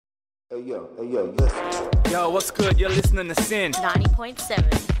Hey yo, listen. Yo, what's good? You're listening to Sin.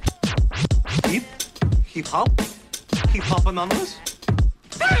 90.7. Hip hop? Hip hop Anonymous?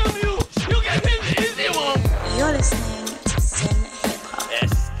 Damn you! You get in the easy one! You're listening to Sin Hip Hop.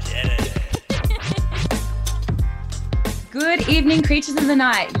 Let's get it. Good evening, creatures of the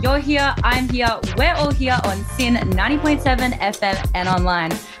night. You're here, I'm here, we're all here on Sin 90.7 FM and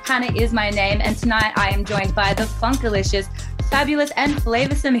online. Hannah is my name, and tonight I am joined by the funkalicious, fabulous and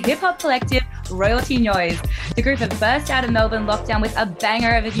flavoursome hip-hop collective Royalty Noise. The group have burst out of Melbourne lockdown with a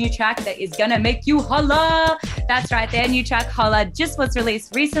banger of a new track that is gonna make you holla. That's right, their new track Holla just was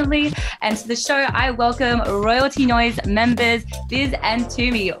released recently. And to the show, I welcome Royalty Noise members Biz and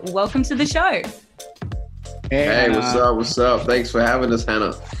Toomey. Welcome to the show. Hey, what's up? Thanks for having us,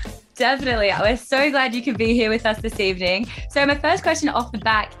 Hannah. Definitely. We're so glad you could be here with us this evening. So my first question off the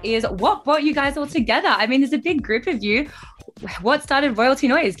back is, what brought you guys all together? I mean, there's a big group of you. What started Royalty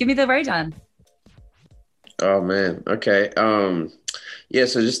Noise? Give me the lowdown. Oh man. Okay. Yeah.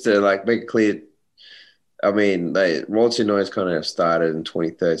 So just to make it clear, I mean, Royalty Noise kind of started in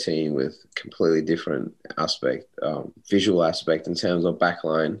 2013 with completely different aspect, visual aspect in terms of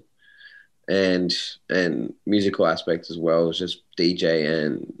backline, and musical aspect as well. It was just DJ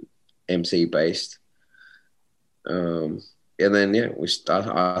and MC based. And then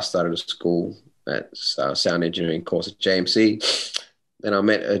I started a school at sound engineering course at JMC. Then I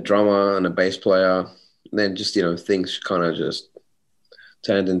met a drummer and a bass player. And then just, things kind of just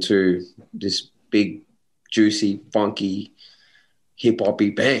turned into this big, juicy, funky,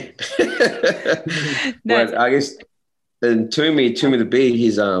 hip-hop-y band. But I guess, and Toomey the Big,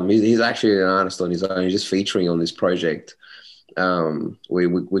 he's actually an artist on his own. He's just featuring on this project.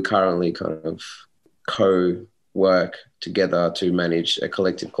 We currently kind of co-work together to manage a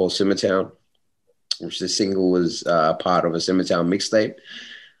collective called Simmertown, which the single was part of a Simmertown mixtape.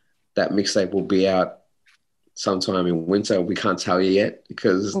 That mixtape will be out sometime in winter. We can't tell you yet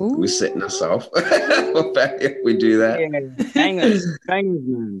because we're setting ourselves if we do that. Yeah, bangers,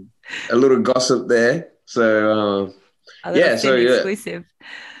 man. A little gossip there. So, Exclusive.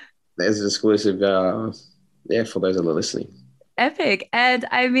 There's an exclusive, for those that are listening. Epic. And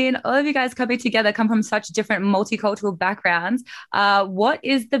I mean, all of you guys coming together come from such different multicultural backgrounds. What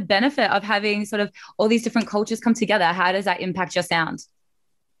is the benefit of having sort of all these different cultures come together? How does that impact your sound?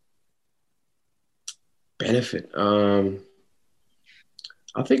 Benefit. I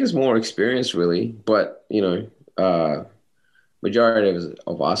think it's more experience really, but majority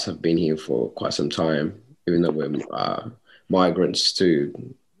of us have been here for quite some time, even though we're migrants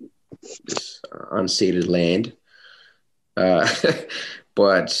to this unceded land.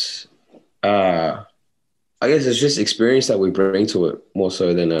 But I guess it's just experience that we bring to it more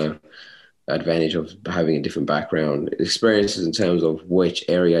so than a advantage of having a different background. Experiences in terms of which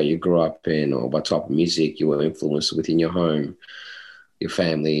area you grew up in or what type of music you were influenced within your home, your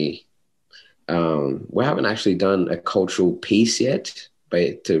family. We haven't actually done a cultural piece yet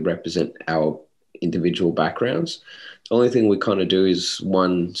to represent our individual backgrounds. The only thing we kind of do is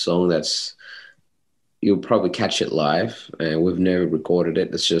one song that's you'll probably catch it live, and we've never recorded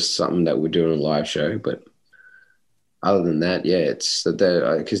it. It's just something that we're doing on a live show. But other than that, it's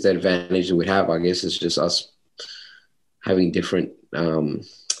because the advantage that we have, I guess, is just us having different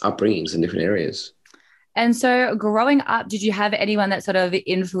upbringings in different areas. And so growing up, did you have anyone that sort of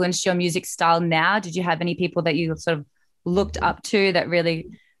influenced your music style now? Did you have any people that you sort of looked up to that really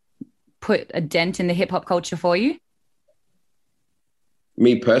put a dent in the hip hop culture for you?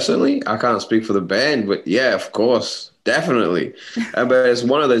 Me personally, I can't speak for the band, but yeah, of course, definitely. But it's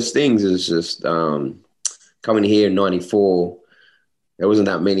one of those things is just coming here in 94, there wasn't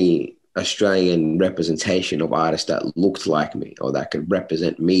that many Australian representation of artists that looked like me or that could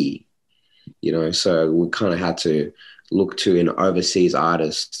represent me, so we kind of had to look to an overseas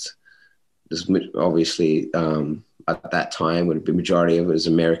artist. Obviously, at that time, the majority of it was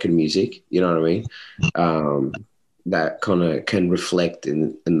American music, you know what I mean? That kind of can reflect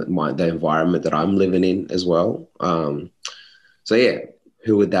in the environment that I'm living in as well. Who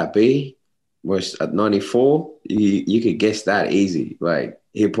would that be? Was at 94, you could guess that easy, like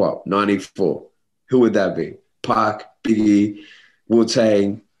hip hop, 94. Who would that be? Pac, Biggie,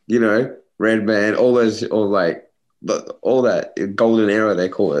 Wu-Tang, Redman, all those, all that golden era they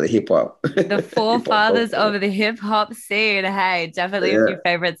call it, the hip hop. The forefathers of the hip hop scene. Hey, definitely a few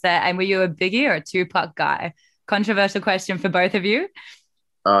favorites there. And were you a Biggie or a Tupac guy? Controversial question for both of you.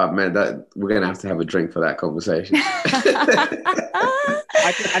 Man, we're gonna have to have a drink for that conversation.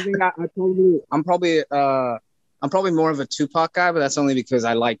 I think I'm probably more of a Tupac guy, but that's only because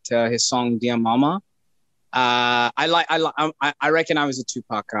I liked his song "Dear Mama." I reckon I was a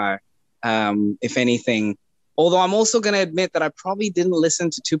Tupac guy. if anything. Although I'm also going to admit that I probably didn't listen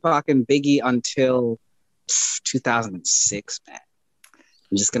to Tupac and Biggie until 2006, man.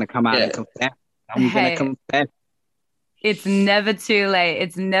 I'm just going to come out and confess. I'm going to confess. It's never too late.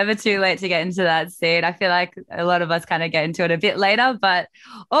 It's never too late to get into that scene. I feel like a lot of us kind of get into it a bit later, but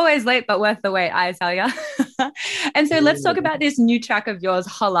always late, but worth the wait, I tell you. And so let's talk about this new track of yours,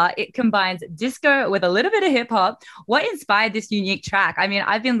 Holla. It combines disco with a little bit of hip hop. What inspired this unique track? I mean,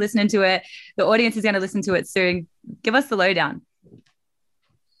 I've been listening to it. The audience is going to listen to it soon. Give us the lowdown.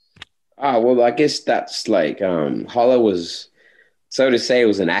 Well, I guess that's like, Holla was, so to say, it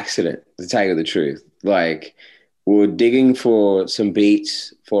was an accident, to tell you the truth. Like, we were digging for some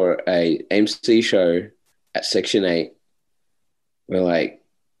beats for a MC show at Section 8. We're like,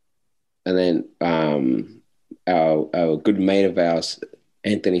 and then our good mate of ours,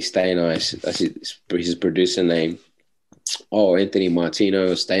 Anthony Stay Nice, that's his producer name. Oh, Anthony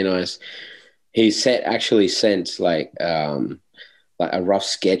Martino, Stay Nice. He actually sent like a rough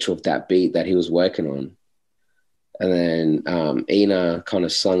sketch of that beat that he was working on. And then Ina kind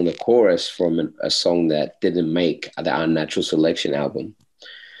of sung the chorus from a song that didn't make the Unnatural Selection album.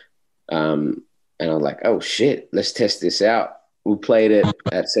 And I was like, oh, shit, let's test this out. We played it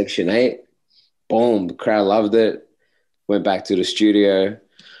at Section 8. Boom, the crowd loved it. Went back to the studio.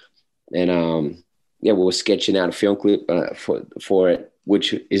 And, we were sketching out a film clip for it,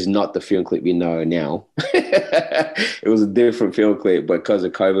 which is not the film clip we know now. It was a different film clip, but because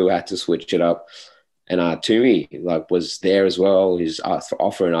of COVID, we had to switch it up. And Toomey was there as well. He's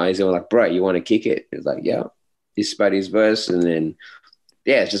offering eyes. They were like, bro, you want to kick it? He's like, yeah. He spat his verse. And then,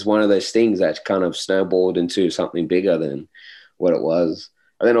 it's just one of those things that kind of snowballed into something bigger than what it was.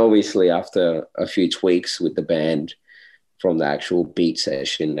 And then obviously after a few tweaks with the band from the actual beat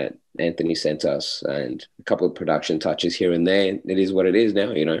session that Anthony sent us and a couple of production touches here and there, it is what it is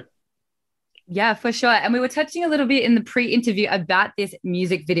now, you know? Yeah, for sure. And we were touching a little bit in the pre-interview about this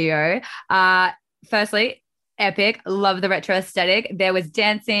music video. Firstly, epic. Love the retro aesthetic. There was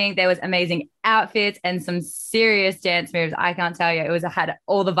dancing. There was amazing outfits and some serious dance moves. I can't tell you. Had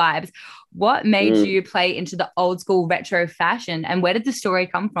all the vibes. What made you play into the old school retro fashion, and where did the story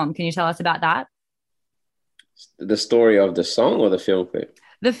come from? Can you tell us about that? The story of the song or the film clip?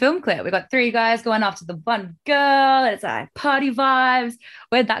 The film clip. We got 3 guys going after the one girl. It's like party vibes.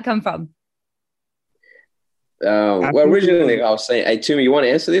 Where'd that come from? Well, originally I was saying, hey, Toomey, you want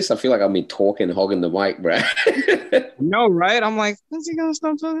to answer this? I feel like I've been hogging the mic, bro. No, right? I'm like, when's he going to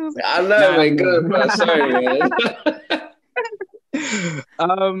stop talking? I know, man. Good, bro. Sorry,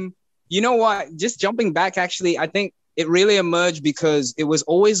 man. You know what? Just jumping back, actually, I think it really emerged because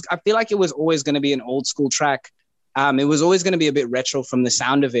I feel like it was always going to be an old school track. It was always going to be a bit retro from the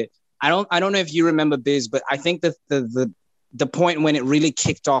sound of it. I don't know if you remember, Biz, but I think that the point when it really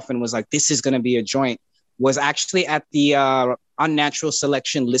kicked off and was like, this is going to be a joint, was actually at the Unnatural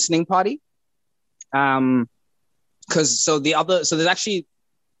Selection listening party. So there's actually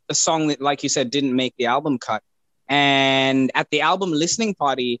a song that, like you said, didn't make the album cut. And at the album listening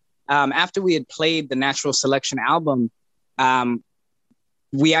party, after we had played the Natural Selection album, you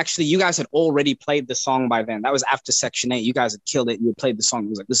guys had already played the song by then. That was after Section 8. You guys had killed it. You had played the song. It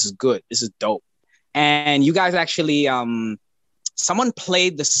was like, this is good. This is dope. And you guys actually, someone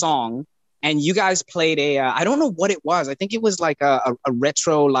played the song. And you guys played I don't know what it was. I think it was like a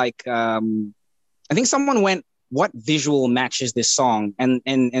retro, like, I think someone went, what visual matches this song?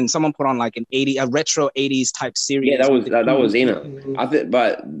 And someone put on like a retro 80s type series. Yeah, that was Ina. I think,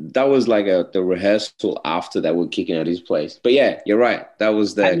 but that was like the rehearsal after that we're kicking out his place. But yeah, you're right. That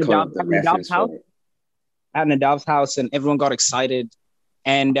was the reference for it. At Nadav's house, and everyone got excited.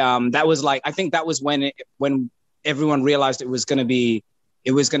 And that was like, I think that was when everyone realized it was going to be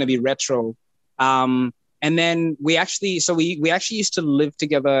retro. And then we actually used to live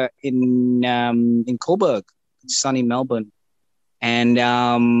together in Coburg, sunny Melbourne.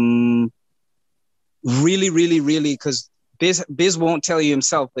 And really, really, really, because Biz won't tell you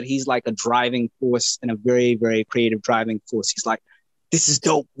himself, but he's like a driving force and a very, very creative driving force. He's like, this is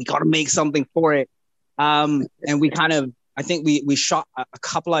dope. We got to make something for it. And we kind of, I think we shot a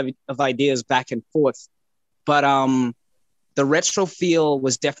couple of ideas back and forth, but the retro feel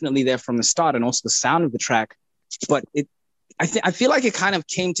was definitely there from the start, and also the sound of the track. But I feel like it kind of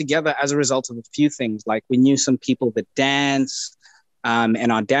came together as a result of a few things. Like, we knew some people that dance,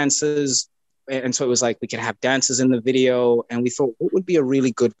 and our dancers. And so it was like, we could have dancers in the video. And we thought, what would be a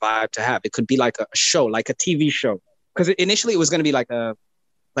really good vibe to have? It could be like a show, like a TV show. Because initially it was going to be like a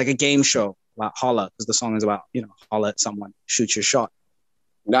game show about holla, because the song is about, holla at someone, shoot your shot.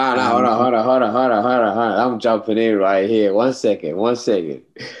 No, hold on, hold on, hold on, hold on, hold on, hold on. I'm jumping in right here. 1 second, 1 second.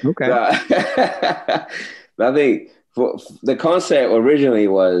 Okay. So, I think the concept originally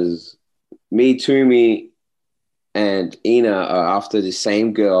was me, Toomey, and Ina are after the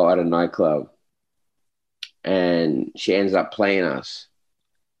same girl at a nightclub, and she ends up playing us.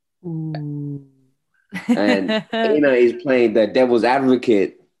 Ooh. And Ina is playing the devil's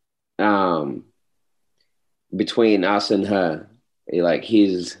advocate between us and her. Like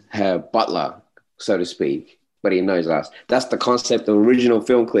he's her butler, so to speak, but he knows us. That's the concept of the original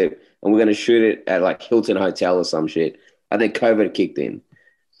film clip, and we're gonna shoot it at like Hilton Hotel or some shit. I think COVID kicked in,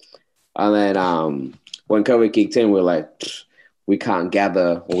 and then when COVID kicked in, we're like, we can't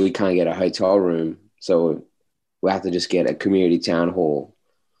gather or we can't get a hotel room, so we have to just get a community town hall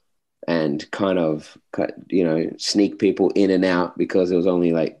and kind of, sneak people in and out because there was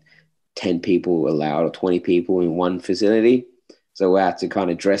only like 10 people allowed or 20 people in one facility. So we had to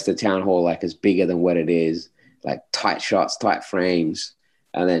kind of dress the town hall like it's bigger than what it is, like tight shots, tight frames,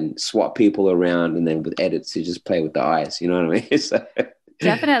 and then swap people around, and then with edits to just play with the eyes. You know what I mean? So.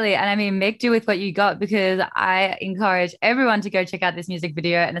 Definitely. And I mean, make do with what you got, because I encourage everyone to go check out this music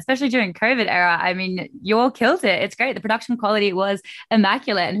video. And especially during COVID era, I mean, you all killed it. It's great. The production quality was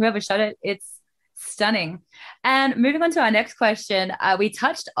immaculate, and whoever shot it, it's stunning. And moving on to our next question, we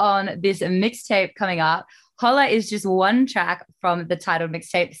touched on this mixtape coming up. Holla is just one track from the titled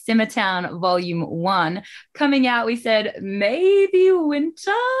mixtape, Simmertown Volume 1. Coming out, we said, maybe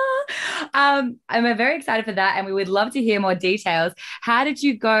winter. I'm very excited for that, and we would love to hear more details. How did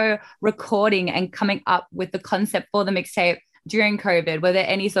you go recording and coming up with the concept for the mixtape during COVID? Were there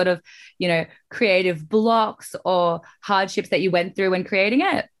any sort of, creative blocks or hardships that you went through when creating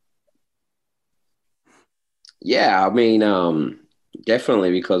it? Yeah, I mean,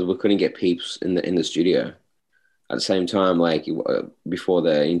 definitely, because we couldn't get peeps in the studio. At the same time, like before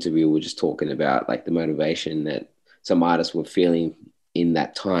the interview, we were just talking about like the motivation that some artists were feeling in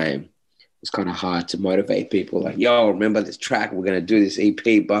that time. It's kind of hard to motivate people. Like, yo, remember this track? We're gonna do this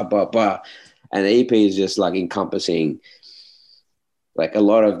EP, blah blah blah. And the EP is just like encompassing like a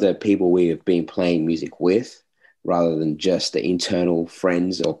lot of the people we have been playing music with, rather than just the internal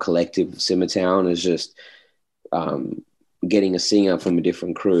friends or collective of Simmertown. Is just getting a singer from a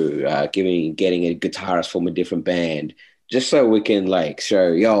different crew, getting a guitarist from a different band, just so we can like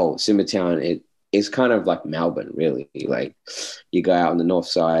show, yo, Simmertown, it's kind of like Melbourne, really. Like you go out on the north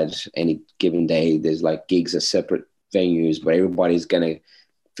side, any given day, there's like gigs at separate venues, but everybody's going to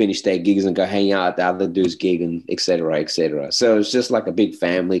finish their gigs and go hang out at the other dude's gig, and et cetera, et cetera. So it's just like a big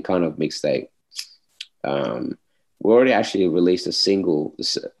family kind of mixtape. We already actually released a single.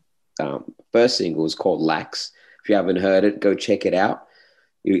 First single is called Lax. If you haven't heard it, go check it out.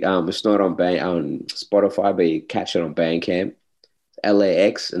 It's not on Spotify, but you catch it on Bandcamp.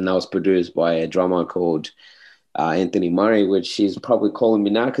 LAX, and that was produced by a drummer called Anthony Murray, which he's probably calling me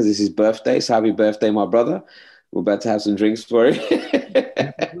now because it's his birthday. So happy birthday, my brother. We're about to have some drinks for him.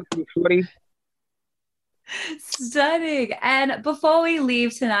 Stunning. And before we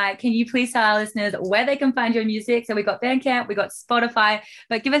leave tonight, can you please tell our listeners where they can find your music? So we got Bandcamp, we got Spotify,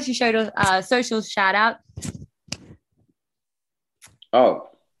 but give us your social shout out. Oh,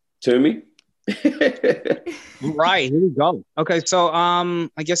 to me? Right, here we go. Okay, so I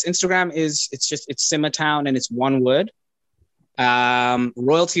guess Instagram it's Simmertown, and it's one word.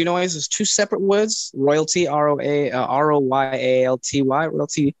 Royalty Noise is two separate words. Royalty, ROYALTY,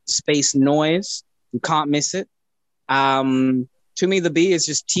 Royalty space Noise. You can't miss it. To me, the B is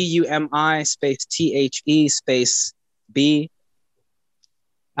just TUMI space THE space B.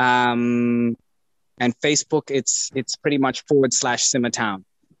 And Facebook, it's pretty much /Simmertown.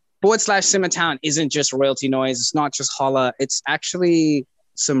 /Simmertown isn't just Royalty Noise. It's not just Holla. It's actually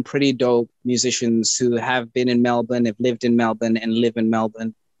some pretty dope musicians who have been in Melbourne, have lived in Melbourne, and live in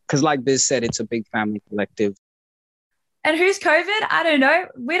Melbourne. Because like Biz said, it's a big family collective. And who's COVID? I don't know.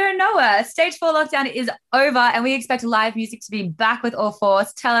 We don't know. Stage 4 lockdown is over, and we expect live music to be back with all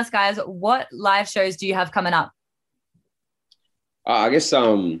force. Tell us, guys, what live shows do you have coming up? I guess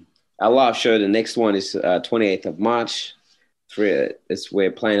our live show, the next one is 28th of March.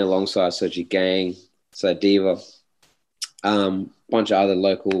 We're playing alongside Soji Gang, Diva, bunch of other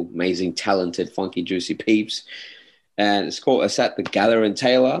local, amazing, talented, funky, juicy peeps. And it's at the Gather in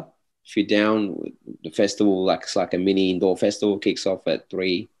Taylor. If you're down, the festival, it's like a mini indoor festival, kicks off at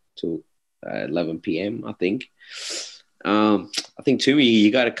 3 to 11 p.m., I think. I think, too,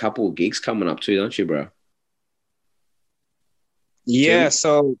 you got a couple of gigs coming up too, don't you, bro? Yeah,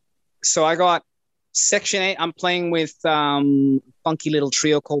 so I got Section 8. I'm playing with funky little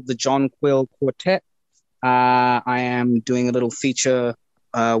trio called the John Quill Quartet. I am doing a little feature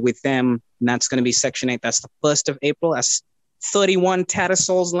with them, and that's going to be Section 8. That's the 1st of April. That's 31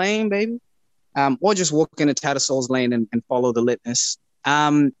 Tattersalls Lane, baby. Or just walk into Tattersalls Lane and follow the litness.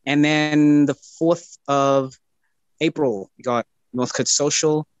 And then the 4th of April, we got Northcote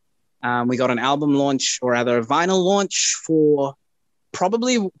Social. We got an album launch, or rather a vinyl launch for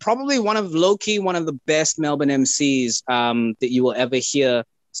probably one of the best Melbourne MCs that you will ever hear.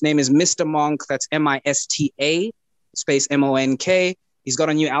 His name is Mr. Monk. That's Mista space MONK. He's got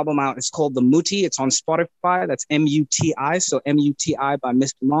a new album out. It's called The Muti. It's on Spotify. That's MUTI. So MUTI by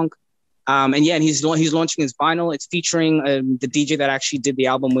Mr. Monk. And he's launching his vinyl. It's featuring the DJ that actually did the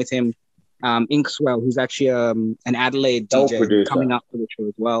album with him, Inkswell, who's actually an Adelaide DJ producer. Coming up for the show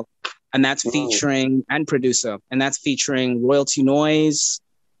as well. And that's featuring, and producer, and that's featuring Royalty Noise,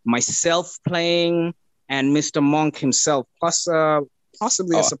 myself playing, and Mr. Monk himself, plus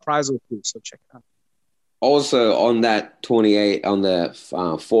possibly a surprise or two. So check it out. Also on that 28, on the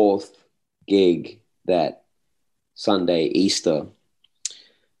 4th gig, that Sunday, Easter,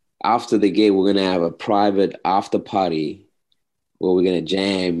 after the gig, we're going to have a private after party where we're going to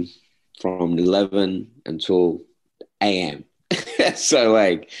jam from 11 until a.m. So,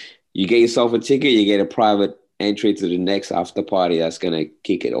 like, you get yourself a ticket, you get a private entry to the next after party that's going to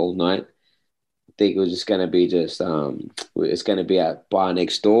kick it all night. I think it was just going to be it's going to be at bar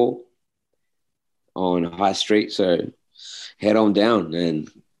next door on High Street. So head on down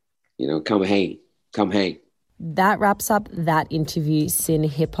and, come hang. That wraps up that interview, Sin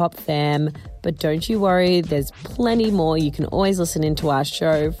Hip Hop fam. But don't you worry, there's plenty more. You can always listen into our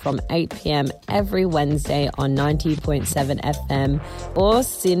show from 8 p.m. every Wednesday on 90.7 FM or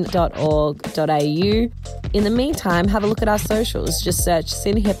sin.org.au. In the meantime, have a look at our socials. Just search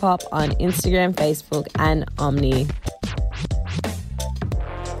Sin Hip Hop on Instagram, Facebook, and Omni.